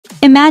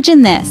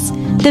Imagine this.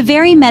 The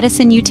very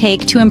medicine you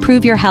take to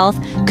improve your health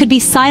could be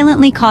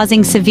silently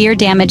causing severe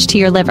damage to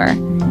your liver.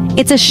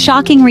 It's a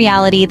shocking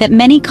reality that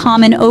many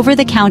common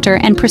over-the-counter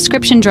and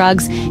prescription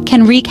drugs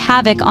can wreak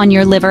havoc on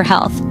your liver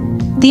health.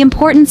 The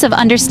importance of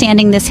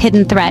understanding this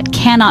hidden threat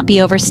cannot be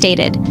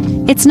overstated.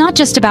 It's not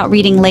just about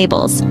reading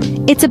labels.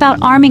 It's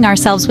about arming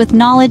ourselves with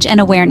knowledge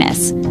and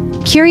awareness.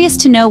 Curious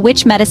to know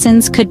which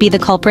medicines could be the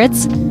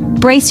culprits?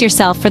 Brace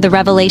yourself for the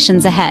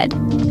revelations ahead.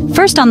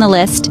 First on the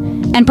list,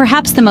 and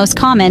perhaps the most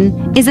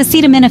common, is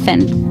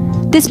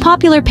acetaminophen. This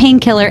popular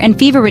painkiller and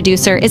fever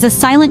reducer is a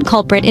silent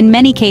culprit in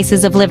many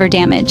cases of liver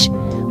damage.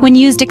 When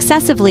used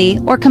excessively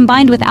or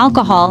combined with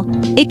alcohol,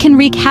 it can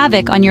wreak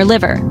havoc on your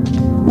liver.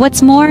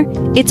 What's more,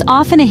 it's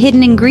often a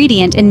hidden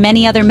ingredient in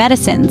many other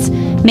medicines,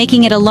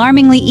 making it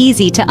alarmingly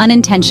easy to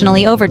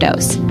unintentionally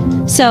overdose.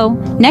 So,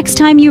 next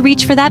time you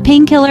reach for that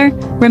painkiller,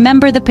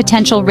 remember the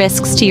potential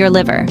risks to your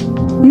liver.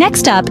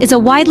 Next up is a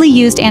widely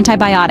used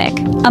antibiotic,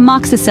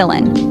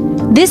 amoxicillin.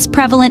 This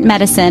prevalent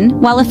medicine,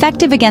 while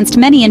effective against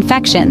many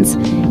infections,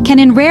 can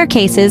in rare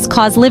cases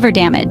cause liver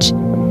damage.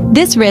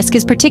 This risk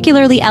is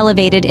particularly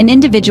elevated in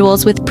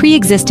individuals with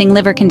pre-existing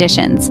liver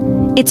conditions.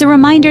 It's a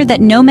reminder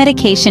that no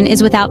medication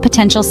is without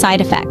potential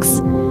side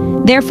effects.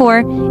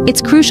 Therefore,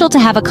 it's crucial to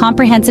have a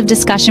comprehensive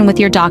discussion with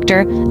your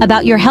doctor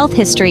about your health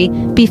history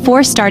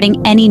before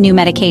starting any new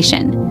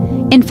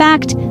medication. In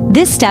fact,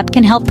 this step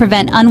can help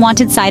prevent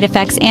unwanted side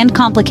effects and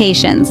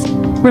complications.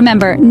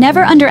 Remember,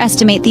 never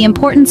underestimate the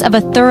importance of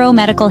a thorough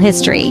medical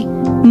history.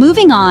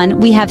 Moving on,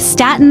 we have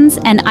statins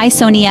and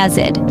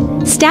isoniazid.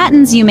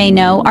 Statins, you may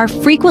know, are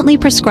frequently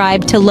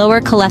prescribed to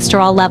lower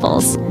cholesterol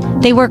levels.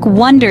 They work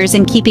wonders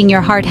in keeping your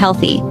heart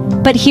healthy.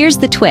 But here's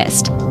the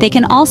twist. They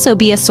can also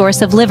be a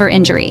source of liver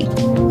injury.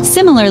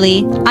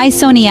 Similarly,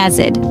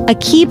 isoniazid, a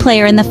key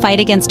player in the fight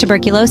against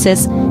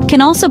tuberculosis,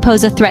 can also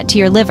pose a threat to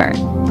your liver.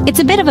 It's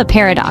a bit of a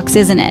paradox,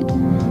 isn't it?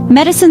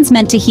 Medicine's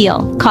meant to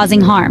heal,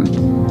 causing harm.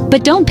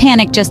 But don't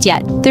panic just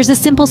yet. There's a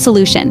simple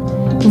solution.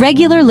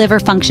 Regular liver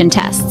function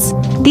tests.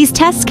 These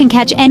tests can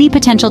catch any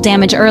potential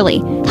damage early,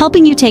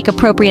 helping you take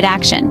appropriate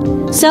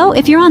action. So,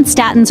 if you're on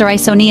statins or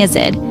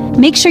isoniazid,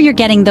 make sure you're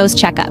getting those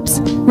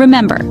checkups.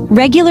 Remember,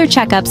 regular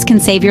checkups can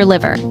save your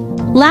liver.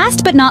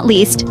 Last but not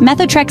least,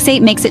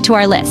 methotrexate makes it to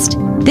our list.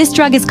 This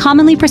drug is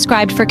commonly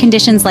prescribed for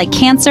conditions like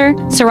cancer,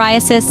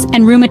 psoriasis,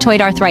 and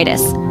rheumatoid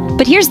arthritis.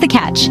 But here's the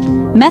catch.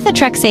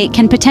 Methotrexate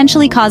can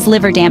potentially cause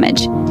liver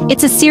damage.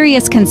 It's a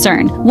serious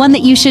concern, one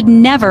that you should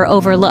never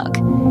overlook.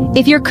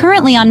 If you're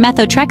currently on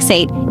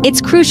methotrexate,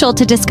 it's crucial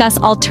to discuss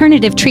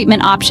alternative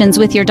treatment options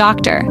with your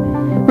doctor.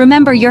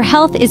 Remember, your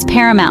health is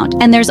paramount,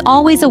 and there's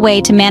always a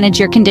way to manage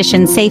your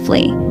condition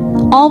safely.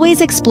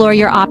 Always explore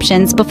your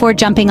options before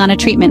jumping on a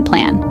treatment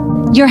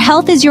plan. Your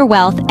health is your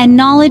wealth, and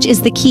knowledge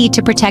is the key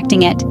to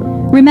protecting it.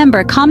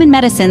 Remember, common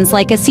medicines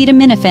like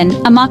acetaminophen,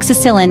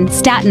 amoxicillin,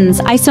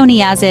 statins,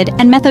 isoniazid,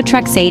 and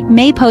methotrexate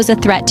may pose a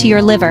threat to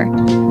your liver.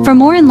 For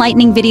more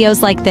enlightening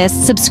videos like this,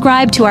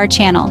 subscribe to our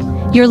channel.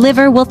 Your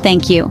liver will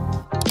thank you.